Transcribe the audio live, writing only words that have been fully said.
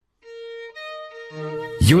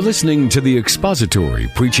You're listening to the expository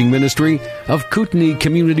preaching ministry of Kootenai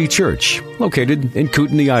Community Church, located in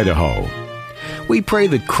Kootenai, Idaho. We pray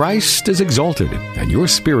that Christ is exalted and your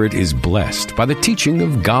spirit is blessed by the teaching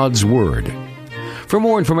of God's Word. For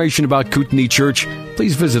more information about Kootenai Church,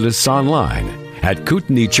 please visit us online at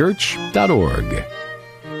kootenaichurch.org.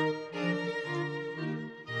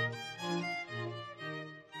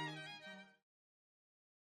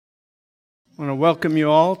 I want to welcome you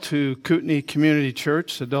all to Kootenai Community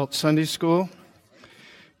Church Adult Sunday School.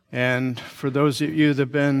 And for those of you that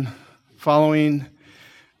have been following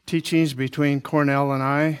teachings between Cornell and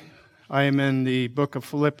I am in the book of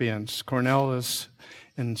Philippians. Cornell is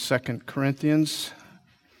in 2 Corinthians.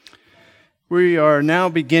 We are now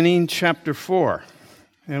beginning chapter 4,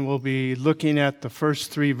 and we'll be looking at the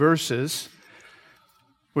first 3 verses,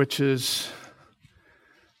 which is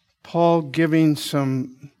Paul giving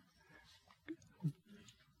some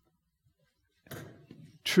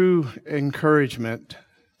true encouragement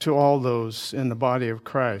to all those in the body of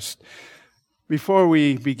Christ. Before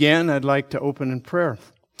we begin, I'd like to open in prayer.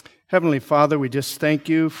 Heavenly Father, we just thank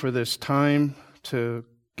you for this time to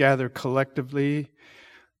gather collectively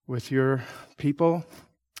with your people.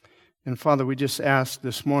 And Father, we just ask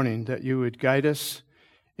this morning that you would guide us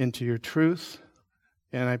into your truth.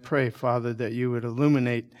 And I pray, Father, that you would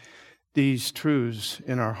illuminate these truths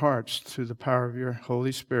in our hearts through the power of your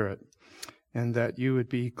Holy Spirit. And that you would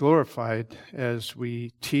be glorified as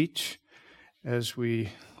we teach, as we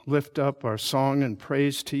lift up our song and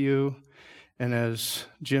praise to you, and as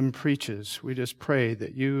Jim preaches. We just pray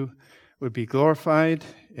that you would be glorified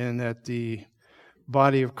and that the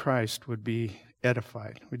body of Christ would be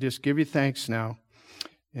edified. We just give you thanks now,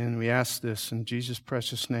 and we ask this in Jesus'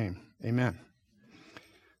 precious name. Amen.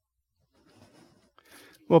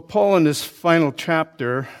 Well, Paul, in this final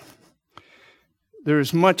chapter, there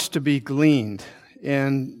is much to be gleaned,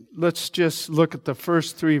 and let's just look at the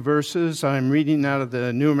first 3 verses. I'm reading out of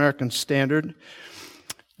the New American Standard.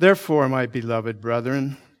 Therefore, my beloved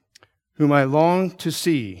brethren, whom I long to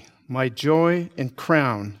see, my joy and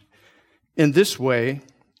crown, in this way,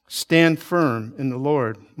 stand firm in the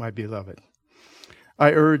Lord, my beloved.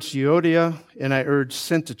 I urge Euodia and I urge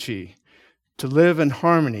Syntyche to live in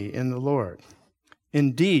harmony in the Lord.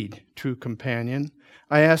 Indeed, true companion,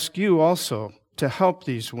 I ask you also to help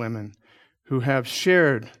these women who have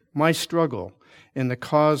shared my struggle in the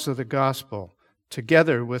cause of the gospel,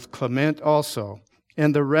 together with Clement also,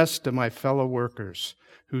 and the rest of my fellow workers,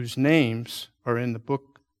 whose names are in the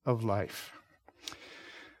book of life.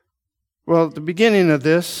 Well, at the beginning of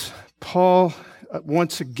this, Paul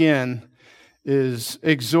once again is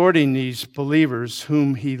exhorting these believers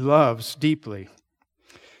whom he loves deeply.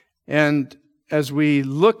 And as we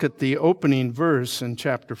look at the opening verse in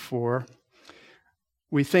chapter 4,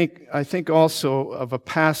 I think also of a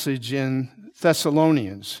passage in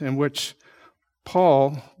Thessalonians in which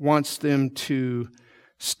Paul wants them to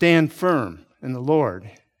stand firm in the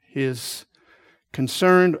Lord. He is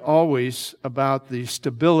concerned always about the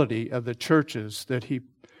stability of the churches that he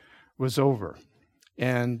was over.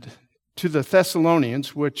 And to the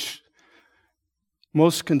Thessalonians, which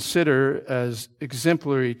most consider as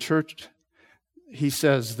exemplary church, he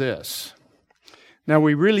says this: "Now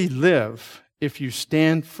we really live if you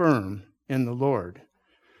stand firm in the Lord."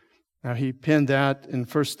 Now he penned that in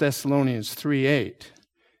 1 Thessalonians 3:8.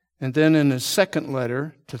 And then in his second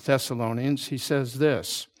letter to Thessalonians, he says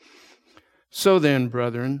this: "So then,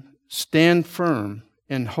 brethren, stand firm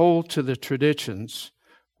and hold to the traditions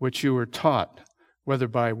which you were taught, whether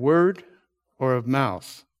by word or of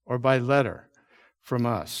mouth or by letter from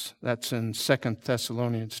us." That's in 2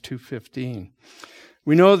 Thessalonians 2:15.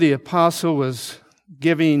 We know the apostle was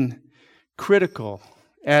giving critical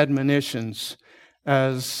admonitions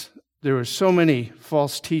as there were so many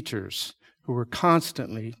false teachers who were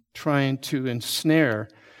constantly trying to ensnare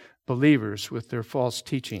believers with their false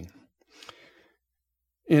teaching.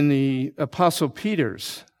 In the Apostle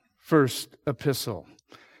Peter's first epistle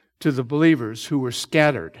to the believers who were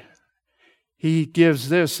scattered, he gives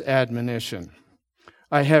this admonition: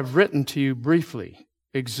 "I have written to you briefly,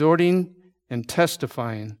 exhorting and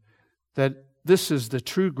testifying that this is the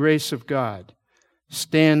true grace of God.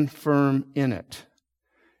 Stand firm in it."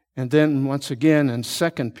 And then once again in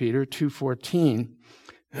 2 Peter 2:14,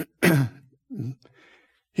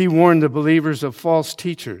 he warned the believers of false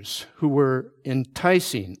teachers who were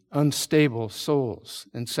enticing unstable souls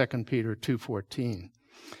in 2 Peter 2:14.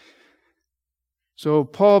 So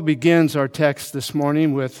Paul begins our text this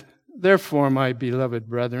morning with, "Therefore, my beloved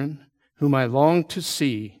brethren, whom I long to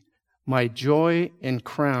see, my joy and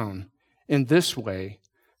crown, in this way,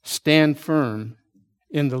 stand firm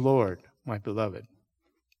in the Lord, my beloved.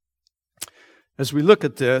 As we look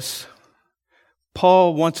at this,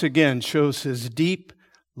 Paul once again shows his deep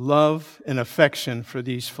love and affection for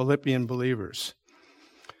these Philippian believers.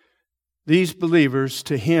 These believers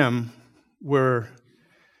to him were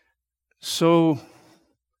so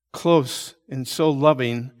close and so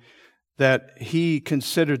loving that he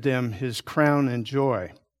considered them his crown and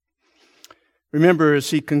joy. Remember,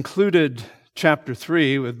 as he concluded chapter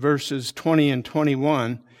 3 with verses 20 and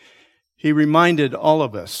 21, he reminded all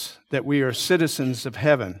of us that we are citizens of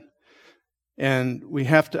heaven. And we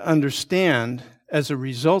have to understand, as a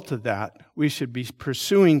result of that, we should be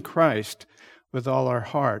pursuing Christ with all our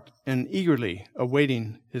heart and eagerly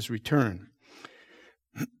awaiting his return.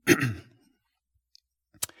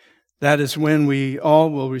 That is when we all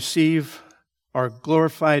will receive our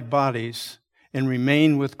glorified bodies and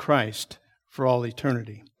remain with Christ for all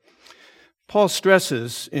eternity. Paul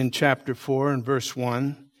stresses in chapter 4 and verse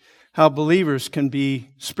 1 how believers can be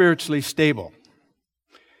spiritually stable.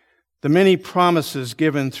 The many promises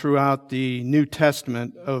given throughout the New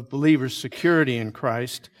Testament of believers' security in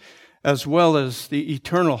Christ, as well as the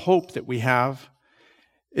eternal hope that we have,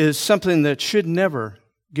 is something that should never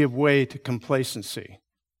give way to complacency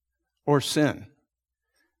or sin.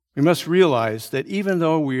 We must realize that even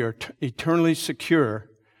though we are eternally secure,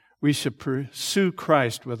 we should pursue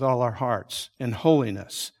Christ with all our hearts and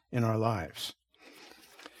holiness in our lives.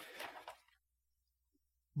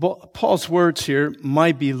 Paul's words here,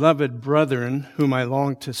 my beloved brethren, whom I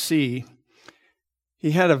long to see,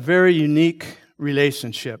 he had a very unique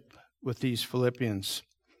relationship with these Philippians.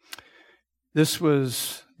 This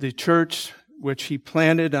was the church which he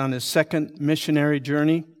planted on his second missionary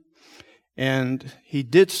journey, and he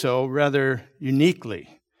did so rather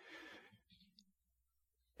uniquely.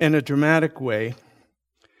 In a dramatic way,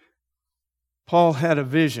 Paul had a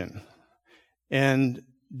vision, and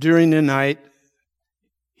during the night,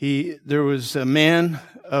 there was a man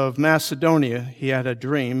of Macedonia, he had a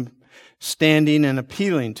dream, standing and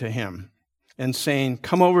appealing to him and saying,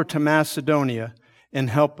 come over to Macedonia and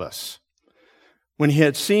help us. When he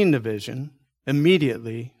had seen the vision,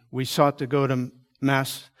 immediately we sought to go to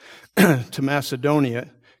Macedonia,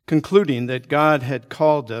 concluding that God had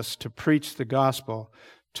called us to preach the gospel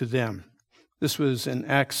to them. This was in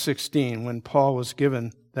Acts 16 when Paul was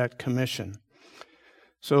given that commission.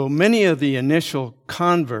 So many of the initial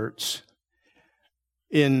converts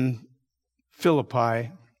in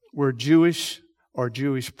Philippi were Jewish or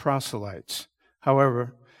Jewish proselytes.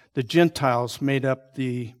 However, the Gentiles made up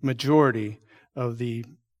the majority of the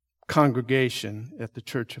congregation at the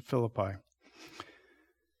church of Philippi.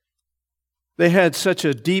 They had such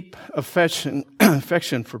a deep affection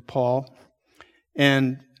for Paul,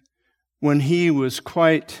 and when he was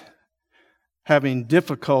quite having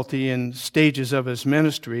difficulty in stages of his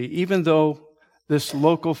ministry, even though this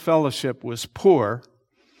local fellowship was poor,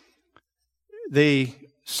 they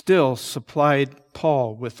still supplied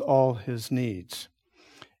Paul with all his needs.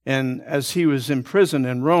 And as he was in prison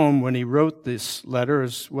in Rome when he wrote this letter,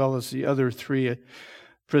 as well as the other 3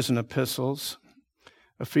 prison epistles,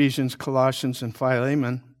 Ephesians, Colossians, and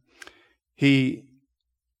Philemon, he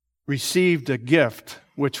received a gift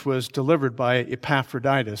which was delivered by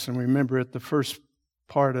Epaphroditus. And remember at the first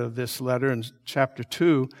part of this letter in chapter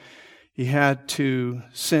 2, he had to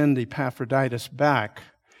send Epaphroditus back.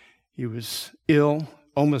 He was ill,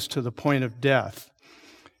 almost to the point of death.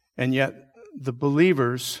 And yet the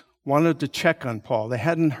believers wanted to check on Paul. They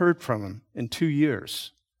hadn't heard from him in 2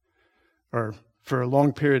 years, or for a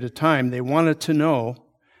long period of time. They wanted to know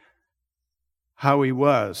how he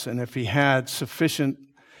was and if he had sufficient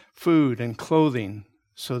food and clothing.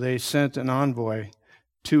 So they sent an envoy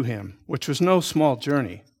to him, which was no small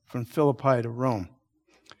journey from Philippi to Rome.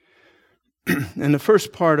 In the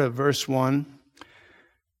first part of verse 1,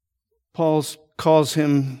 Paul calls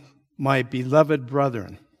him my beloved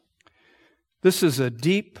brethren. This is a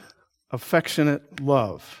deep, affectionate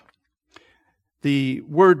love. The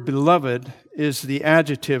word beloved is the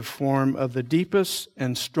adjective form of the deepest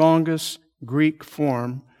and strongest Greek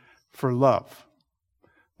form for love.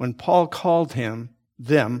 When Paul called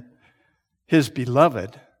them, his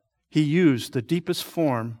beloved, he used the deepest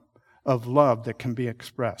form of love that can be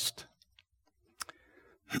expressed.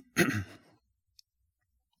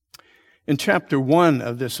 In chapter 1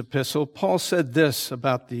 of this epistle, Paul said this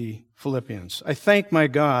about the Philippians: I thank my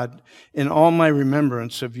God in all my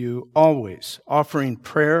remembrance of you always, offering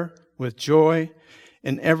prayer with joy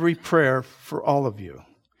in every prayer for all of you,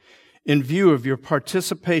 in view of your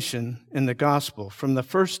participation in the gospel from the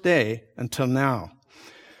first day until now.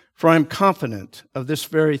 For I am confident of this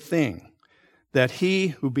very thing, that he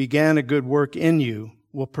who began a good work in you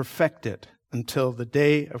will perfect it until the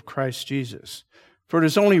day of Christ Jesus. For it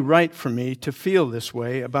is only right for me to feel this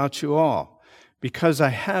way about you all, because I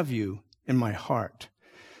have you in my heart,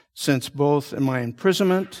 since both in my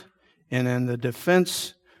imprisonment and in the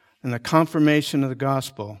defense and the confirmation of the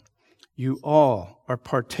gospel, you all are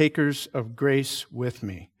partakers of grace with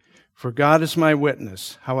me. For God is my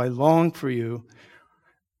witness, how I long for you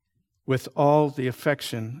with all the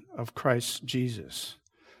affection of Christ Jesus.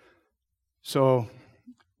 So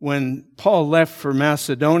when Paul left for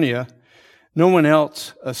Macedonia, no one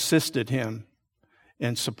else assisted him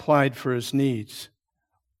and supplied for his needs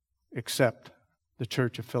except the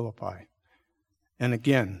church of Philippi. And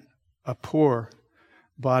again, a poor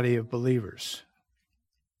body of believers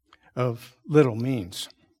of little means.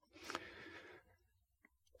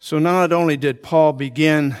 So not only did Paul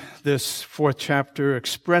begin this 4th chapter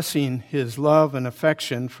expressing his love and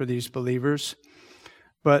affection for these believers,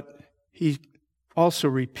 but he also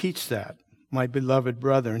repeats that, my beloved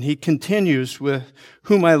brethren. He continues with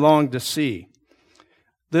whom I long to see.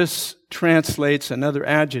 This translates another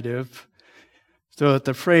adjective so that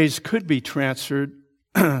the phrase could be translated,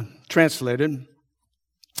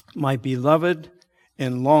 my beloved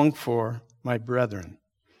and longed for my brethren.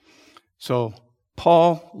 So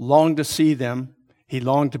Paul longed to see them. He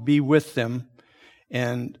longed to be with them.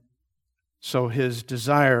 And so his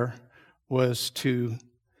desire was to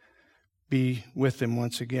be with them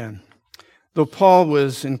once again. Though Paul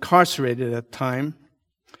was incarcerated at the time,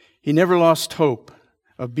 he never lost hope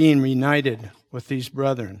of being reunited with these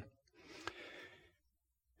brethren.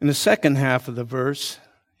 In the second half of the verse,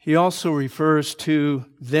 he also refers to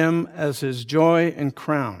them as his joy and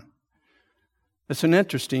crown. That's an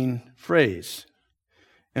interesting phrase.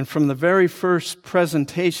 And from the very first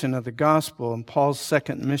presentation of the gospel in Paul's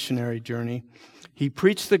second missionary journey, he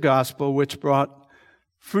preached the gospel which brought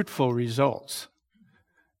fruitful results.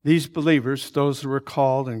 These believers, those who were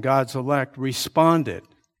called and God's elect, responded.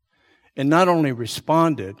 And not only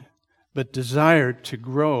responded, but desired to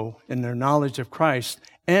grow in their knowledge of Christ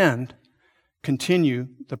and continue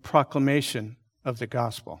the proclamation of the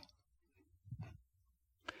gospel.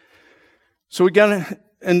 So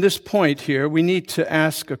in this point here, we need to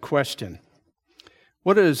ask a question.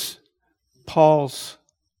 What is Paul's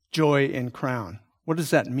joy and crown? What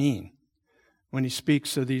does that mean when he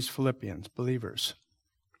speaks of these Philippians believers?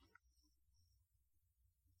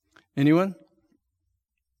 Anyone?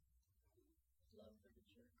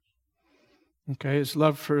 Okay, his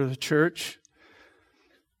love for the church.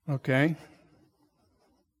 Okay.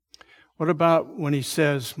 What about when he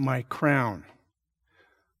says, my crown?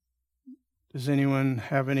 Does anyone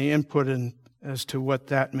have any input as to what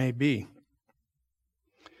that may be?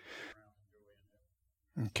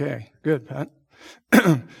 Okay, good, Pat.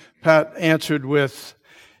 Pat answered with,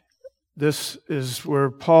 this is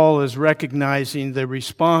where Paul is recognizing the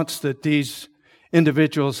response that these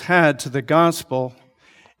individuals had to the gospel,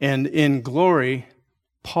 and in glory,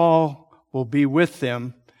 Paul will be with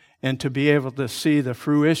them and to be able to see the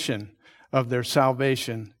fruition of their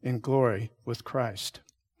salvation in glory with Christ.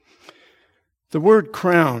 The word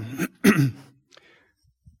crown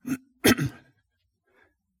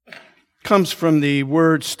comes from the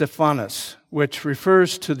word Stephanos, which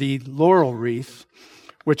refers to the laurel wreath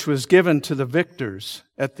which was given to the victors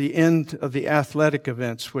at the end of the athletic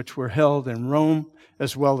events which were held in Rome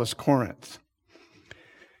as well as Corinth.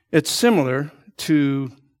 It's similar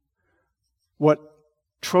to what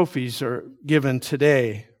trophies are given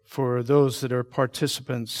today for those that are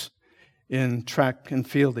participants in track and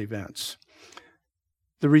field events.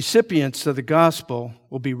 The recipients of the gospel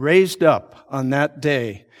will be raised up on that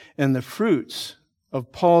day, and the fruits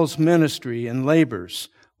of Paul's ministry and labors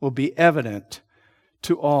will be evident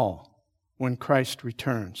to all when Christ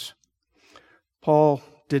returns. Paul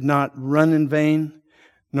did not run in vain,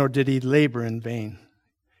 nor did he labor in vain.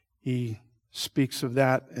 He speaks of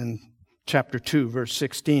that in chapter 2, verse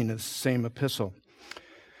 16 of the same epistle.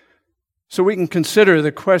 So we can consider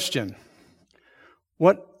the question,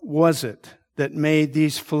 what was it that made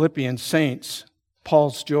these Philippian saints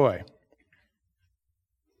Paul's joy?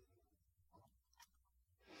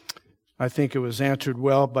 I think it was answered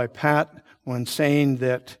well by Pat when saying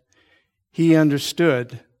that he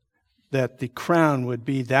understood that the crown would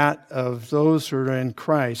be that of those who are in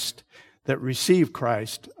Christ, that receive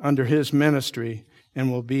Christ under his ministry,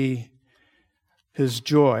 and will be his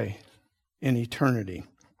joy in eternity.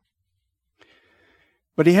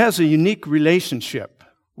 But he has a unique relationship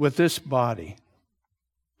with this body.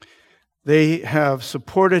 They have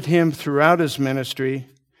supported him throughout his ministry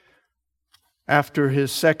after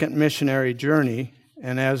his second missionary journey,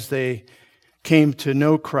 and as they came to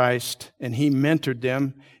know Christ and he mentored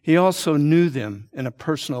them, he also knew them in a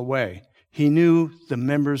personal way. He knew the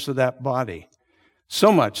members of that body.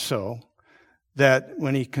 So much so that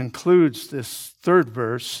when he concludes this third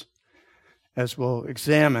verse, as we'll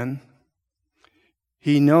examine,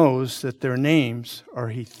 he knows that their names, or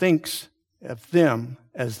he thinks of them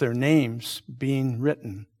as their names being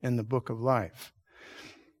written in the book of life.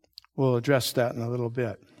 We'll address that in a little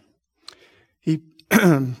bit. He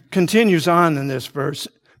continues on in this verse,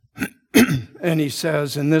 and he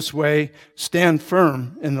says, in this way, stand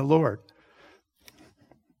firm in the Lord.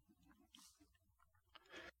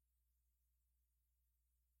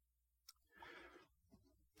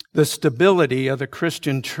 The stability of the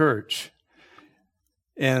Christian church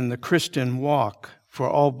and the Christian walk for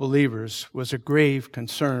all believers was a grave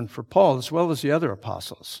concern for Paul as well as the other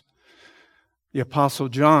apostles. The apostle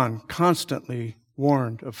John constantly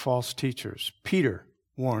warned of false teachers. Peter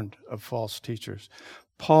warned of false teachers.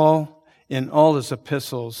 Paul, in all his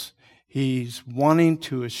epistles, he's wanting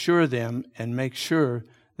to assure them and make sure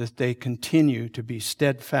that they continue to be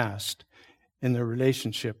steadfast in their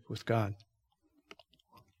relationship with God.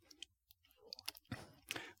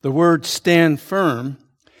 The words stand firm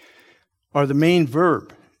are the main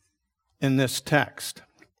verb in this text,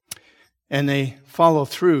 and they follow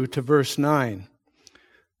through to verse 9.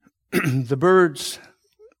 The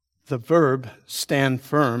verb stand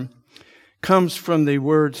firm comes from the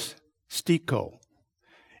words stiko,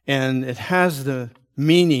 and it has the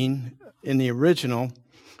meaning in the original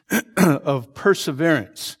of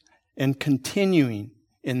perseverance and continuing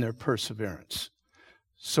in their perseverance.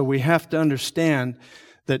 So we have to understand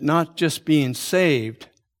that not just being saved,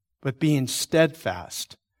 but being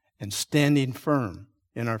steadfast and standing firm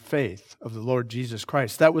in our faith of the Lord Jesus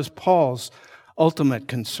Christ. That was Paul's ultimate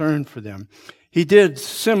concern for them. He did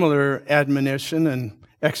similar admonition and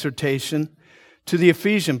exhortation to the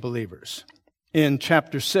Ephesian believers. In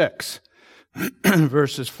chapter 6,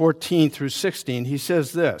 verses 14 through 16, he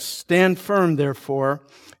says this, stand firm, therefore,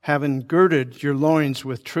 having girded your loins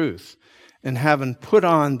with truth, and having put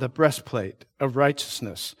on the breastplate of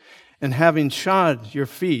righteousness, and having shod your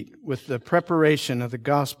feet with the preparation of the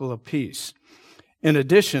gospel of peace. In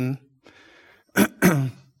addition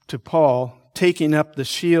to Paul, taking up the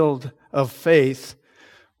shield of faith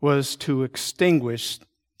was to extinguish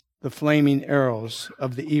the flaming arrows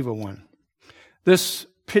of the evil one. This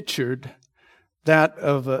pictured that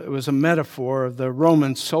of it was a metaphor of the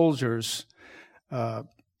Roman soldiers'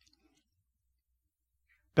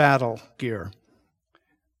 battle gear.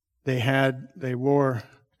 They wore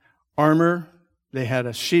armor, they had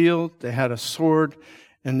a shield, they had a sword,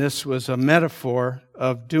 and this was a metaphor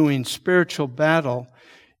of doing spiritual battle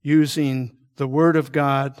using the Word of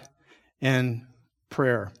God and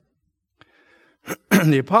prayer.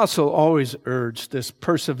 The apostle always urged this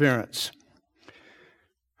perseverance.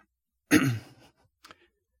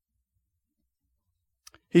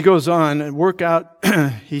 He goes on and work out,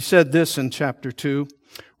 he said this in chapter 2,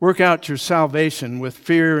 work out your salvation with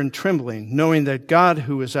fear and trembling, knowing that God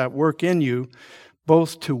who is at work in you,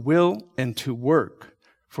 both to will and to work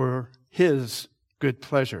for His good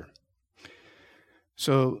pleasure.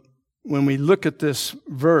 So when we look at this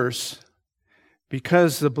verse,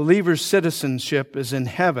 because the believer's citizenship is in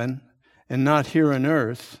heaven and not here on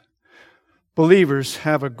earth, believers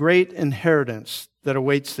have a great inheritance that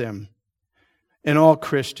awaits them, and all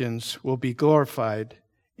Christians will be glorified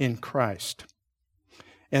in Christ.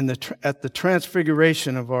 And at the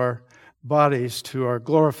transfiguration of our bodies to our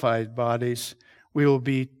glorified bodies, we will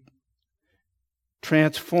be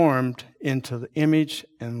transformed into the image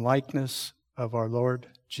and likeness of our Lord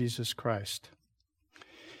Jesus Christ.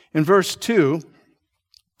 In verse 2,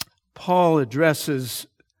 Paul addresses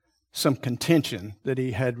some contention that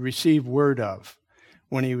he had received word of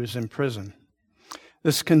when he was in prison.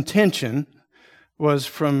 This contention was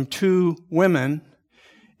from two women,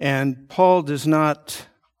 and Paul does not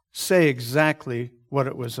say exactly what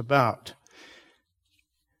it was about.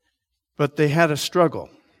 But they had a struggle.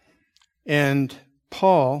 And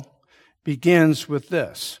Paul begins with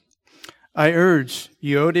this. I urge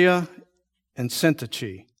Euodia and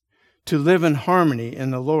Syntyche to live in harmony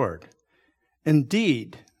in the Lord.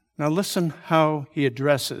 Indeed, now listen how he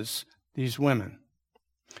addresses these women.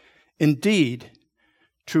 Indeed,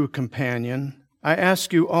 true companion, I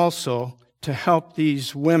ask you also to help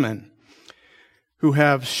these women who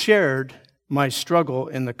have shared my struggle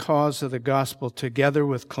in the cause of the gospel, together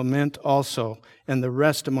with Clement also and the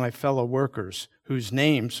rest of my fellow workers, whose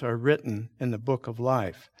names are written in the book of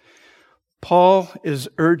life. Paul is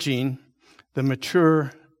urging the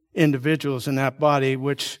mature individuals in that body,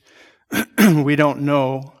 which we don't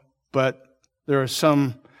know, but There are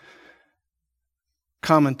some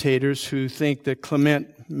commentators who think that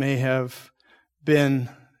Clement may have been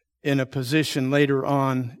in a position later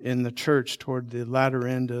on in the church toward the latter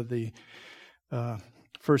end of the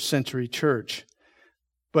first century church.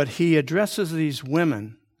 But he addresses these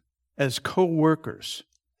women as co-workers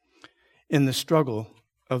in the struggle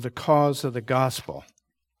of the cause of the gospel.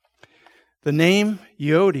 The name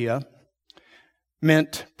Euodia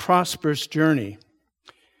meant prosperous journey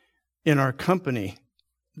in our company,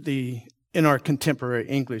 in our contemporary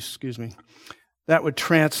English, That would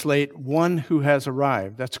translate one who has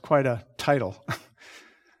arrived. That's quite a title.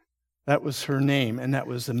 That was her name, and that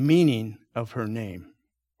was the meaning of her name.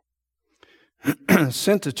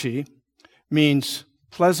 Syntyche means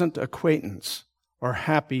pleasant acquaintance, or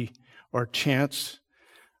happy, or chance,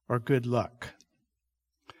 or good luck.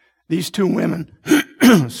 These two women,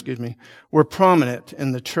 were prominent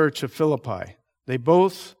in the church of Philippi. They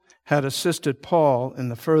both had assisted Paul in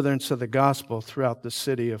the furtherance of the gospel throughout the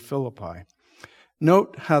city of Philippi.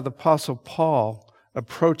 Note how the Apostle Paul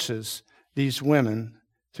approaches these women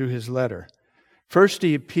through his letter. First,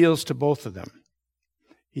 he appeals to both of them.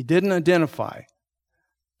 He didn't identify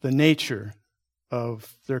the nature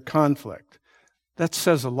of their conflict. That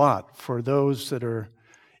says a lot for those that are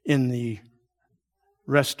in the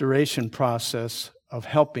restoration process of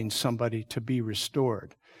helping somebody to be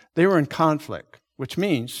restored. They were in conflict, which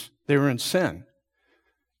means they were in sin,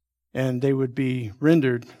 and they would be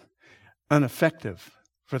rendered ineffective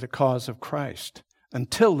for the cause of Christ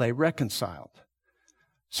until they reconciled.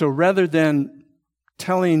 So rather than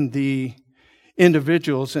telling the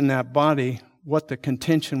individuals in that body what the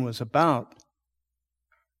contention was about,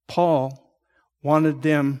 Paul wanted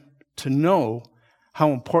them to know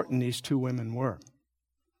how important these two women were.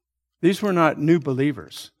 These were not new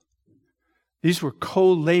believers. These were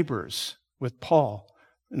co-laborers with Paul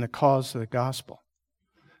in the cause of the gospel.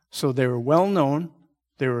 So they were well known,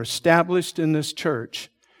 they were established in this church,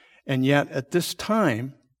 and yet at this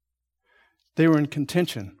time, they were in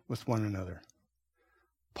contention with one another.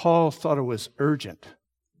 Paul thought it was urgent,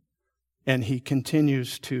 and he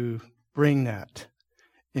continues to bring that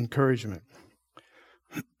encouragement.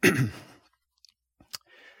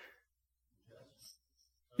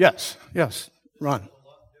 Yes, Ron.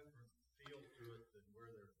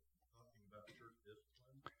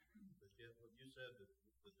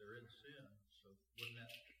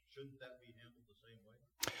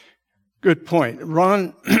 Good point.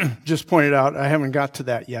 Ron just pointed out, I haven't got to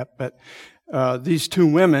that yet, but these two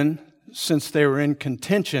women, since they were in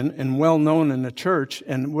contention and well known in the church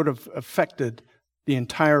and would have affected the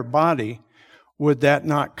entire body, would that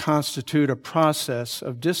not constitute a process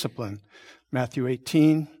of discipline? Matthew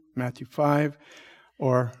 18, Matthew 5,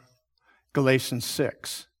 or Galatians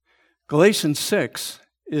 6. Galatians 6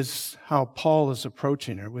 is how Paul is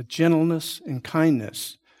approaching her, with gentleness and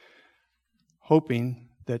kindness, hoping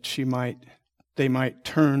that they might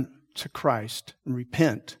turn to Christ and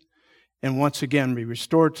repent, and once again be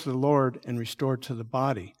restored to the Lord and restored to the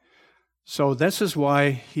body. So this is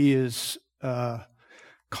why he is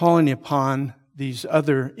calling upon these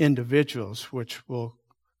other individuals, which will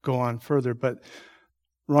go on further. But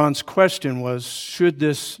Ron's question was, should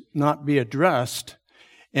this not be addressed?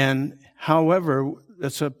 And however,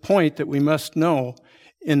 it's a point that we must know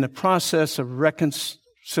in the process of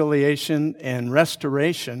reconciliation and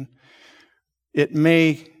restoration, it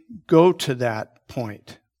may go to that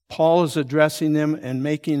point. Paul is addressing them and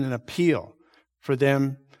making an appeal for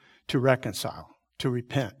them to reconcile, to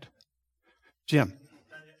repent. Jim.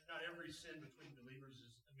 Not every sin between believers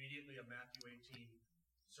is immediately a Matthew 18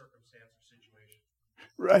 circumstance or situation.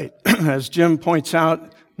 Right. As Jim points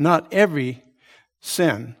out, not every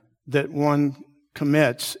sin that one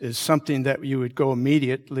commits is something that you would go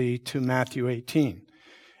immediately to Matthew 18.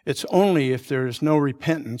 It's only if there is no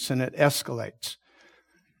repentance and it escalates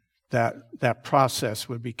that process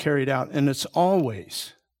would be carried out. And it's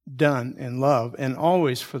always done in love and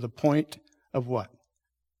always for the point of what?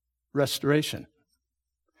 Restoration.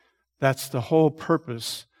 That's the whole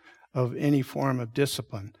purpose of any form of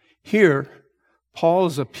discipline. Here, Paul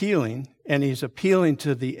is appealing, and he's appealing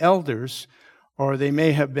to the elders, or they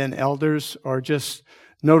may have been elders or just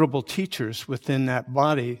notable teachers within that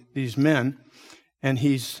body, these men, and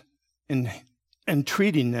he's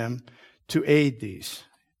entreating them to aid these.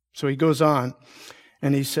 So he goes on,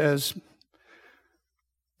 and he says,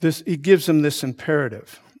 he gives them this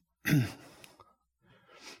imperative.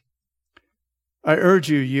 I urge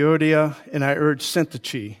you, Euodia, and I urge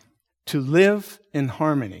Syntyche, to live in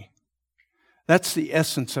harmony. That's the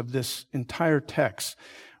essence of this entire text.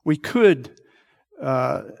 We could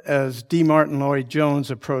as D. Martin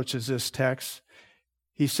Lloyd-Jones approaches this text,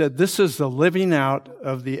 he said, this is the living out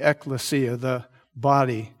of the ecclesia, the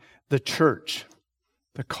body, the church,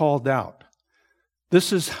 the called out.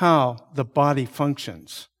 This is how the body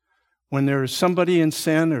functions. When there is somebody in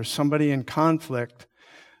sin or somebody in conflict,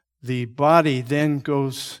 the body then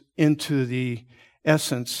goes into the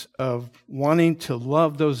essence of wanting to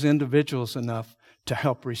love those individuals enough to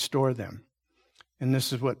help restore them. And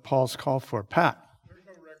this is what Paul's called for. Pat? There's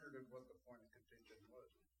no record of what the point of contention was.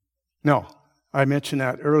 No, I mentioned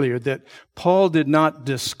that earlier, that Paul did not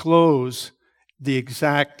disclose the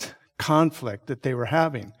exact conflict that they were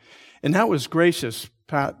having. And that was gracious,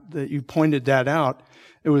 Pat, that you pointed that out.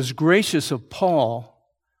 It was gracious of Paul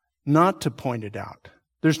not to point it out.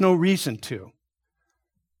 There's no reason to.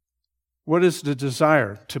 What is the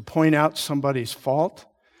desire? To point out somebody's fault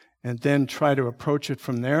and then try to approach it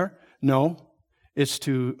from there? No. It's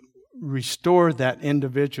to restore that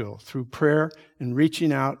individual through prayer and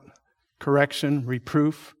reaching out, correction,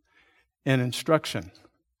 reproof, and instruction.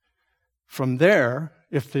 From there,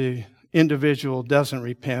 if the individual doesn't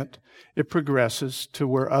repent, it progresses to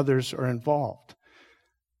where others are involved.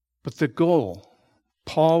 But the goal,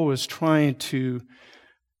 Paul was trying to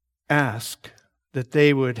ask that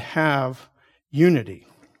they would have unity.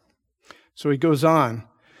 So he goes on.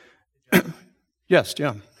 Yes, Jim.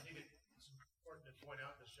 I think it's important to point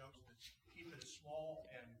out this, youngsters, to keep it as small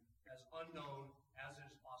and as unknown as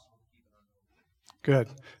it is possible to keep it unknown. Good.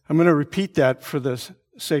 I'm going to repeat that for the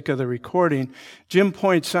sake of the recording. Jim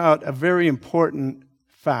points out a very important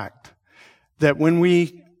fact, that when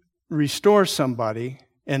we restore somebody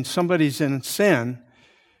and somebody's in sin,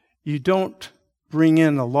 you don't bring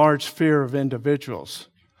in a large sphere of individuals.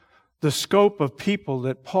 The scope of people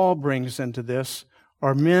that Paul brings into this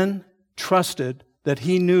are men trusted that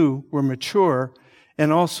he knew were mature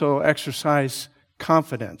and also exercise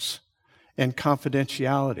confidence and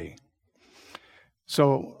confidentiality.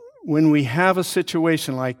 So when we have a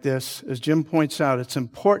situation like this, as Jim points out, it's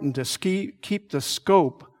important to keep the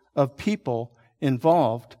scope of people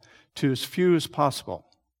involved to as few as possible.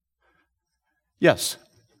 Yes?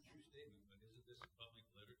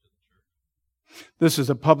 This is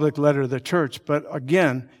a public letter to the church, but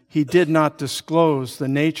again, he did not disclose the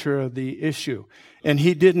nature of the issue, and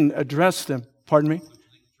he didn't address them. Pardon me?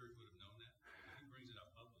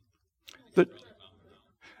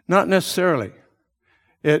 Not necessarily.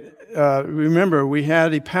 Remember, we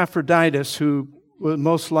had Epaphroditus, who was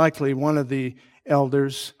most likely one of the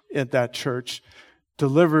elders at that church,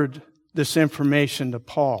 delivered this information to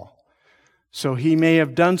Paul. So he may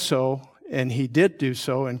have done so, and he did do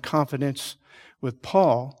so in confidence with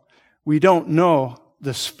Paul. We don't know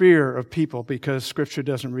the sphere of people because Scripture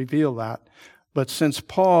doesn't reveal that. But since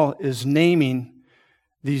Paul is naming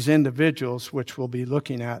these individuals, which we'll be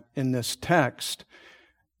looking at in this text,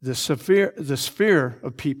 the sphere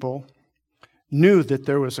of people knew that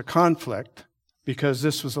there was a conflict because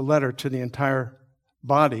this was a letter to the entire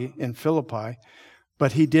body in Philippi,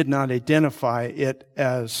 but he did not identify it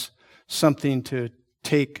as something to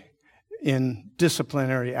take in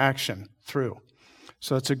disciplinary action through.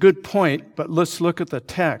 So it's a good point, but let's look at the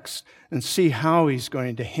text and see how he's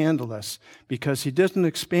going to handle this, because he doesn't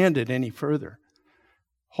expand it any further.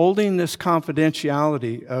 Holding this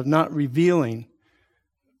confidentiality of not revealing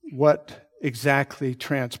what exactly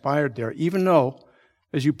transpired there, even though,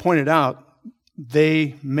 as you pointed out,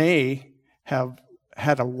 they may have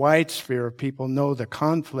had a wide sphere of people know the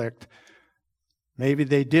conflict. Maybe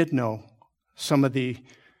they did know some of the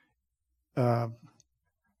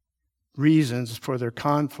reasons for their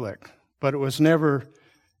conflict, but it was never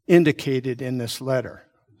indicated in this letter.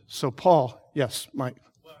 So Paul, yes, Mike.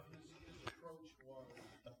 Well, his approach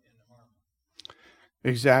was in harmony.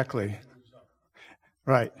 Exactly.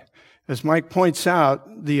 Right. As Mike points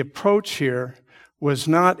out, the approach here was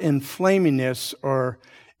not inflaming this or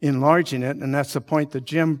enlarging it, and that's the point that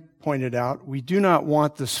Jim pointed out. We do not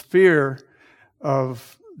want the sphere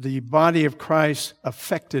of the body of Christ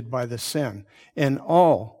affected by the sin. And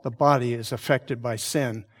all the body is affected by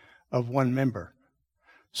sin of one member.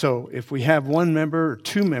 So if we have one member or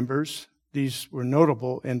two members, these were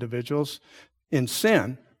notable individuals, in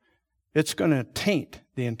sin, it's going to taint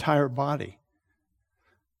the entire body.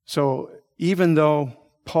 So even though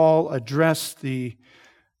Paul addressed the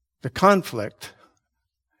conflict,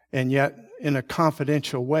 and yet in a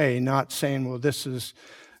confidential way, not saying, well, this is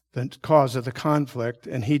the cause of the conflict,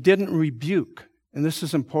 and he didn't rebuke, and this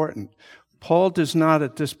is important. Paul does not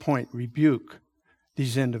at this point rebuke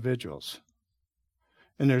these individuals.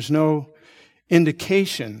 And there's no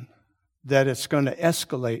indication that it's going to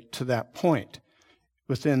escalate to that point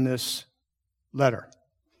within this letter.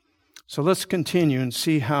 So let's continue and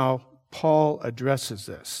see how Paul addresses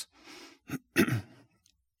this.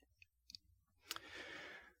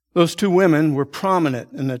 Those two women were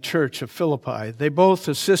prominent in the church of Philippi. They both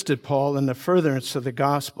assisted Paul in the furtherance of the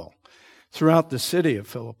gospel throughout the city of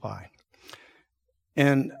Philippi.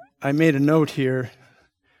 And I made a note here.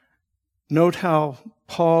 Note how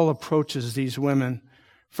Paul approaches these women.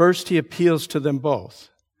 First, he appeals to them both,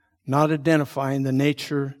 not identifying the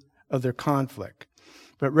nature of their conflict,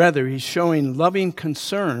 but rather he's showing loving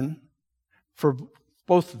concern for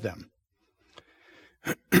both of them.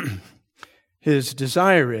 His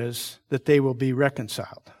desire is that they will be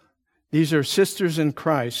reconciled. These are sisters in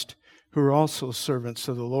Christ who are also servants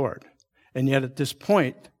of the Lord. And yet at this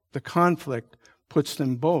point, the conflict puts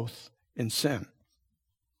them both in sin.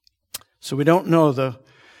 So we don't know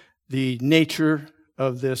the nature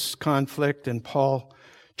of this conflict, and Paul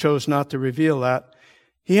chose not to reveal that.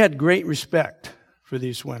 He had great respect for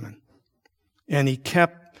these women, and he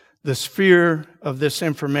kept the sphere of this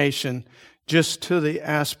information just to the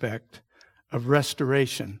aspect of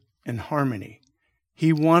restoration and harmony.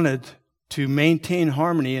 He wanted to maintain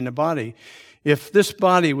harmony in the body. If this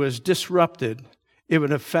body was disrupted, it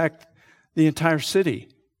would affect the entire city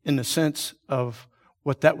in the sense of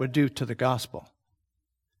what that would do to the gospel.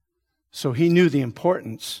 So he knew the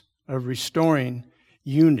importance of restoring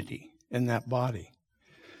unity in that body.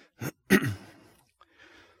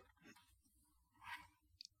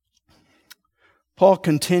 Paul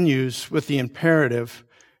continues with the imperative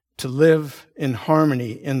to live in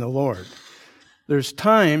harmony in the Lord. There's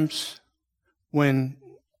times when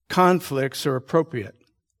conflicts are appropriate.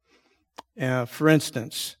 For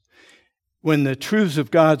instance, when the truths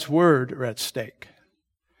of God's word are at stake.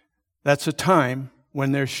 That's a time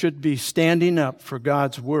when there should be standing up for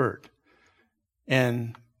God's word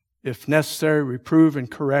and, if necessary, reprove and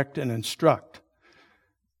correct and instruct.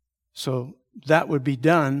 So that would be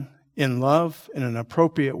done in love, in an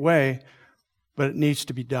appropriate way, but it needs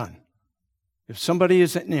to be done. If somebody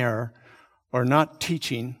is in error or not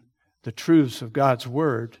teaching the truths of God's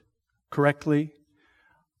word correctly,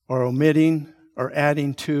 or omitting or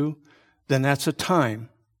adding to, then that's a time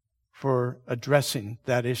for addressing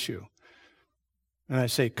that issue. And I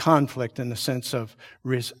say conflict in the sense of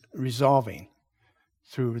resolving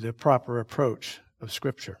through the proper approach of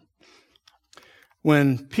Scripture.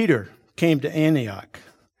 When Peter came to Antioch,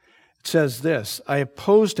 it says this, I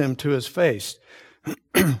opposed him to his face,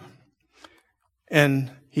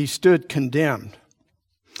 and he stood condemned.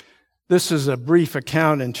 This is a brief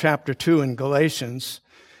account in chapter 2 in Galatians,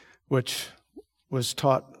 which was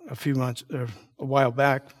taught a while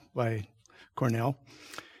back by Cornell.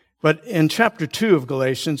 But in chapter 2 of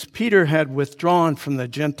Galatians, Peter had withdrawn from the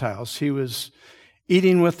Gentiles. He was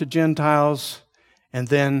eating with the Gentiles, and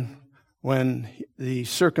then when the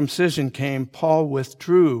circumcision came, Paul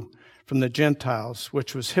withdrew from the Gentiles,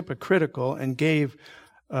 which was hypocritical, and gave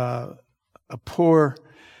a poor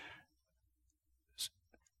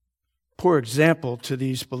example to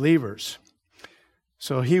these believers.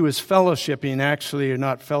 So he was fellowshipping, actually, or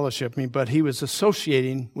not fellowshipping, but he was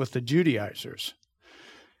associating with the Judaizers.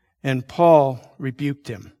 And Paul rebuked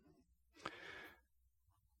him.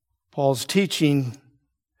 Paul's teaching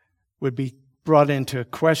would be brought into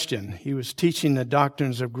question. He was teaching the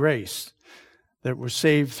doctrines of grace, that were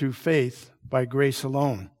saved through faith by grace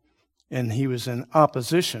alone. And he was in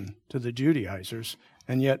opposition to the Judaizers.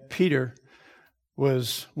 And yet Peter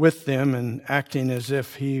was with them and acting as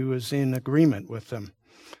if he was in agreement with them.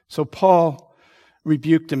 So Paul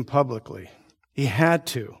rebuked him publicly. He had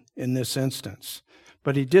to in this instance,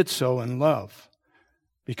 but he did so in love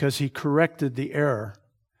because he corrected the error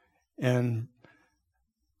and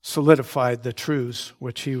solidified the truths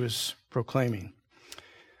which he was proclaiming.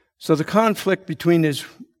 So the conflict between his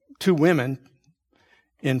two women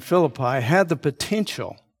in Philippi had the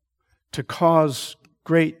potential to cause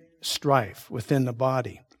great strife within the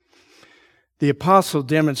body. The apostle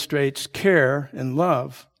demonstrates care and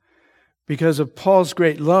love because of Paul's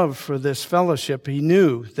great love for this fellowship. He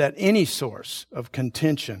knew that any source of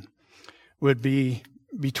contention would be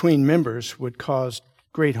between members would cause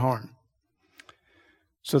great harm.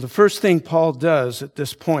 So the first thing Paul does at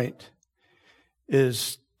this point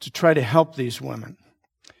is to try to help these women.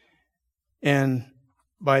 And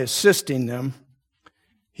by assisting them,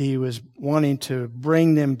 he was wanting to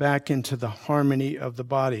bring them back into the harmony of the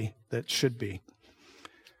body that should be.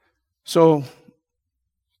 So,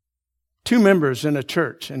 two members in a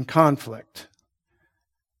church in conflict.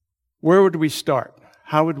 Where would we start?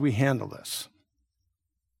 How would we handle this?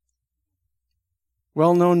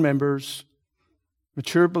 Well-known members,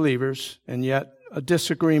 mature believers, and yet a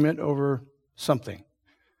disagreement over something.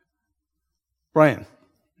 Brian.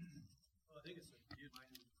 Well, I think it's a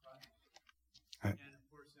united with Christ. And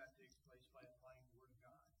of course, that takes place by applying the Word of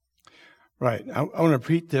God. Right. I want to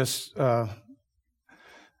repeat this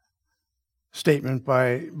statement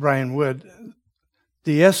by Brian Wood.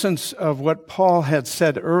 The essence of what Paul had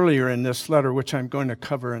said earlier in this letter, which I'm going to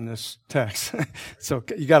cover in this text, so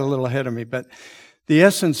you got a little ahead of me, but the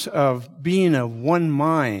essence of being of one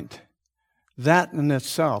mind, that in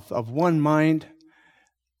itself, of one mind,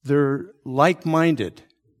 they're like-minded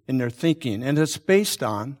in their thinking, and it's based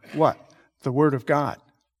on what? The Word of God,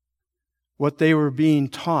 what they were being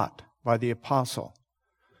taught by the apostle.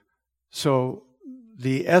 So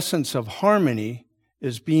the essence of harmony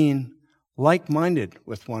is being like-minded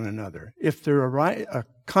with one another. If a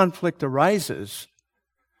conflict arises,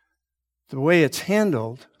 the way it's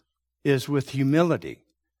handled is with humility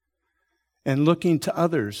and looking to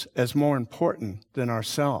others as more important than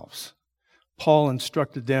ourselves. Paul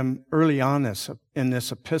instructed them early on in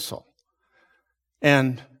this epistle.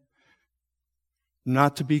 And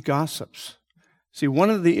not to be gossips. See, one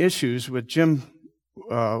of the issues what Jim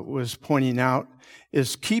was pointing out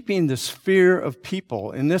is keeping the sphere of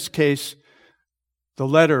people. In this case, the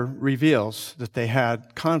letter reveals that they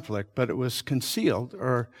had conflict, but it was concealed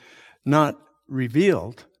or not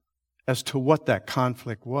revealed as to what that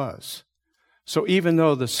conflict was. So even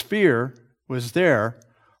though the sphere was there,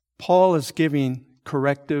 Paul is giving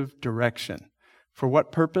corrective direction. For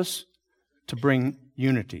what purpose? To bring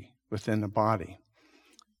unity within the body.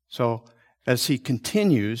 So as he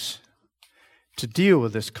continues to deal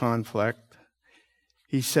with this conflict,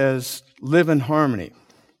 he says, live in harmony.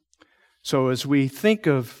 So as we think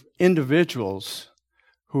of individuals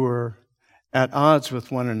who are at odds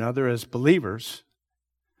with one another as believers,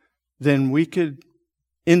 then we could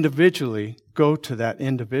individually go to that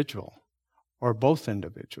individual or both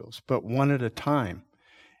individuals, but one at a time,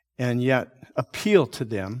 and yet appeal to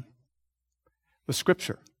them with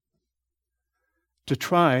Scripture, to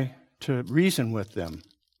try to reason with them,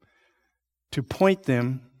 to point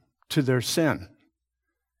them to their sin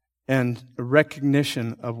and a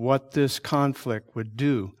recognition of what this conflict would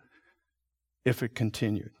do if it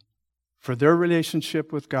continued for their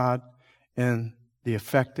relationship with God and the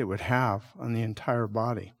effect it would have on the entire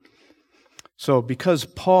body. So because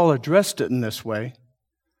Paul addressed it in this way,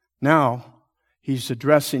 now he's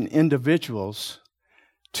addressing individuals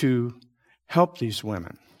to help these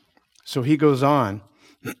women. So he goes on,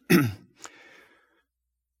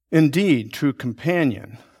 indeed, true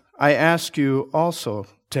companion, I ask you also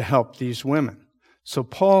to help these women. So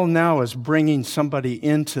Paul now is bringing somebody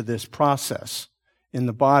into this process in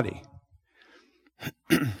the body.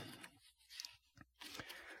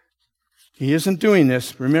 He isn't doing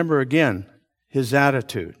this, remember again, his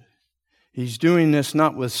attitude. He's doing this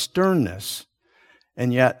not with sternness,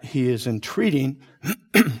 and yet he is entreating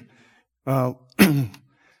and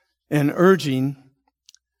urging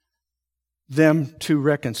them to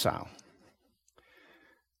reconcile.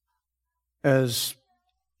 As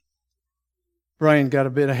Brian got a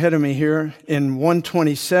bit ahead of me here, in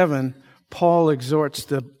 127, Paul exhorts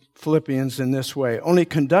the Philippians in this way, only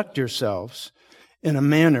conduct yourselves in a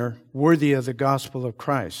manner worthy of the gospel of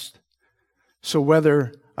Christ. So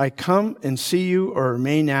whether I come and see you or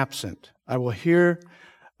remain absent, I will hear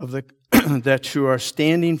of that you are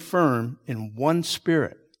standing firm in one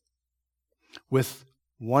spirit, with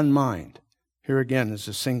one mind. Here again is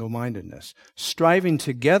a single-mindedness, striving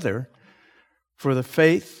together for the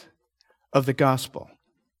faith of the gospel.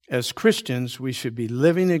 As Christians, we should be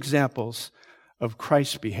living examples of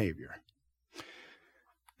Christ's behavior.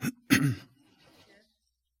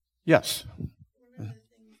 Yes.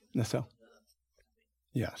 Nathal?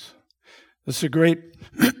 Yes. This is a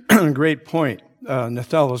great point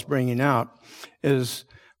Nathal is bringing out, is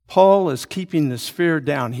Paul is keeping the sphere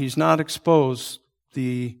down. He's not exposed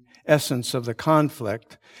the essence of the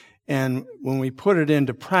conflict. And when we put it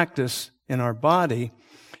into practice in our body,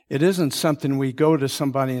 it isn't something we go to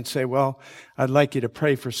somebody and say, well, I'd like you to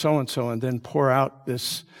pray for so-and-so, and then pour out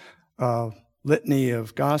this litany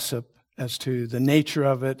of gossip as to the nature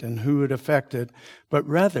of it and who it affected, but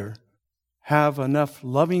rather have enough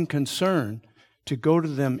loving concern to go to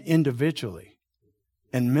them individually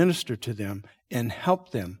and minister to them and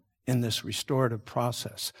help them in this restorative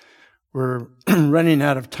process. We're running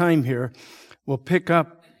out of time here. We'll pick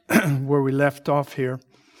up where we left off here,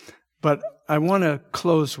 but I want to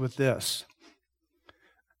close with this.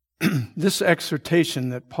 This exhortation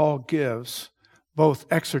that Paul gives, both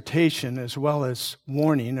exhortation as well as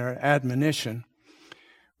warning or admonition,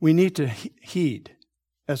 we need to heed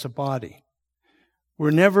as a body.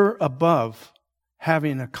 We're never above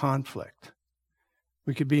having a conflict.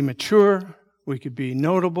 We could be mature, we could be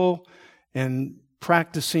notable and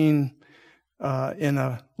practicing in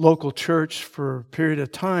a local church for a period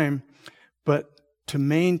of time, but to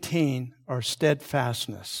maintain our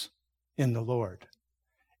steadfastness in the Lord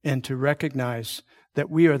and to recognize that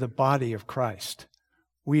we are the body of Christ.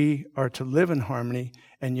 We are to live in harmony,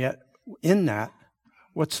 and yet in that,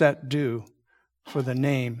 what's that do for the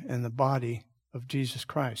name and the body of Jesus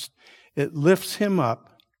Christ? It lifts him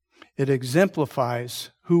up. It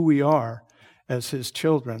exemplifies who we are as his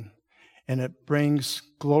children, and it brings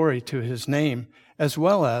glory to his name, as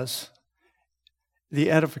well as the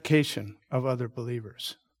edification of other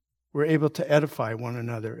believers. We're able to edify one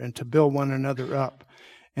another and to build one another up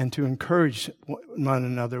and to encourage one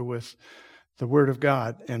another with the Word of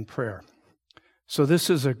God and prayer. So this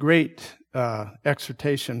is a great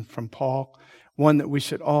exhortation from Paul, one that we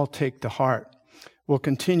should all take to heart. We'll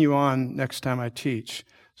continue on next time I teach.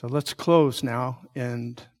 So let's close now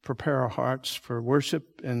and prepare our hearts for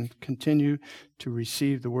worship and continue to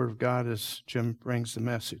receive the Word of God as Jim brings the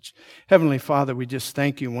message. Heavenly Father, we just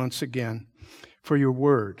thank you once again for your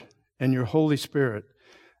Word and your Holy Spirit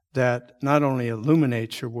that not only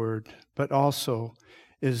illuminates your Word, but also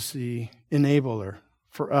is the enabler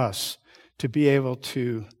for us to be able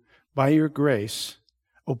to, by your grace,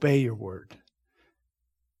 obey your Word.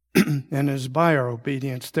 And it is by our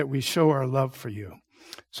obedience that we show our love for you.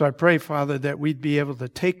 So I pray, Father, that we'd be able to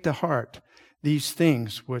take to heart these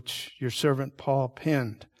things which your servant Paul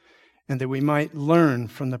penned, and that we might learn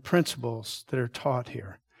from the principles that are taught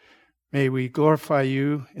here. May we glorify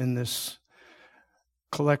you in this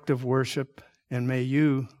collective worship, and may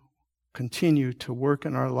you continue to work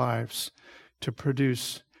in our lives to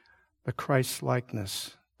produce the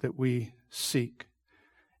Christ-likeness that we seek.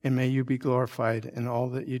 And may you be glorified in all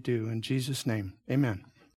that you do. In Jesus' name, amen.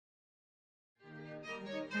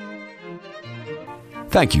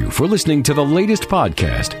 Thank you for listening to the latest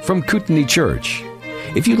podcast from Kootenai Church.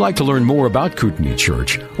 If you'd like to learn more about Kootenai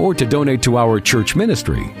Church or to donate to our church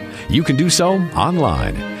ministry, you can do so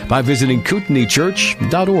online by visiting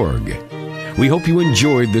kootenaichurch.org. We hope you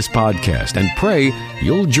enjoyed this podcast and pray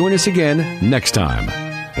you'll join us again next time.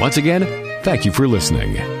 Once again, thank you for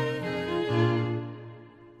listening.